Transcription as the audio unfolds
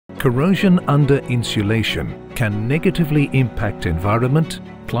Corrosion under insulation can negatively impact environment,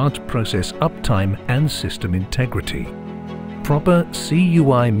 plant process uptime and system integrity. Proper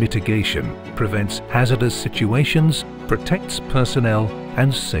CUI mitigation prevents hazardous situations, protects personnel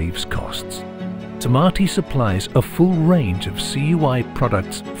and saves costs. Temati supplies a full range of CUI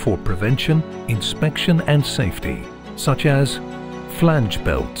products for prevention, inspection and safety, such as flange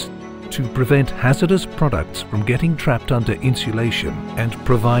belts, to prevent hazardous products from getting trapped under insulation and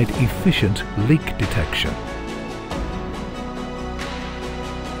provide efficient leak detection.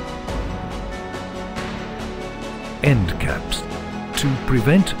 End caps, to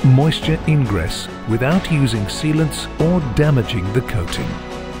prevent moisture ingress without using sealants or damaging the coating.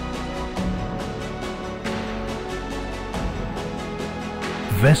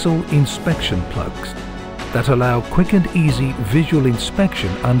 Vessel inspection plugs that allow quick and easy visual inspection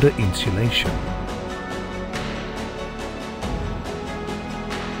under insulation.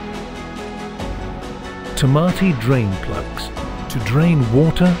 Temati drain plugs to drain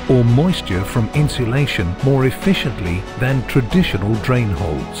water or moisture from insulation more efficiently than traditional drain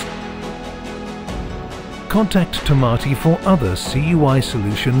holes. Contact Temati for other CUI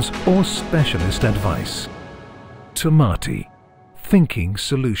solutions or specialist advice. Temati, thinking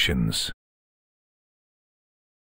solutions.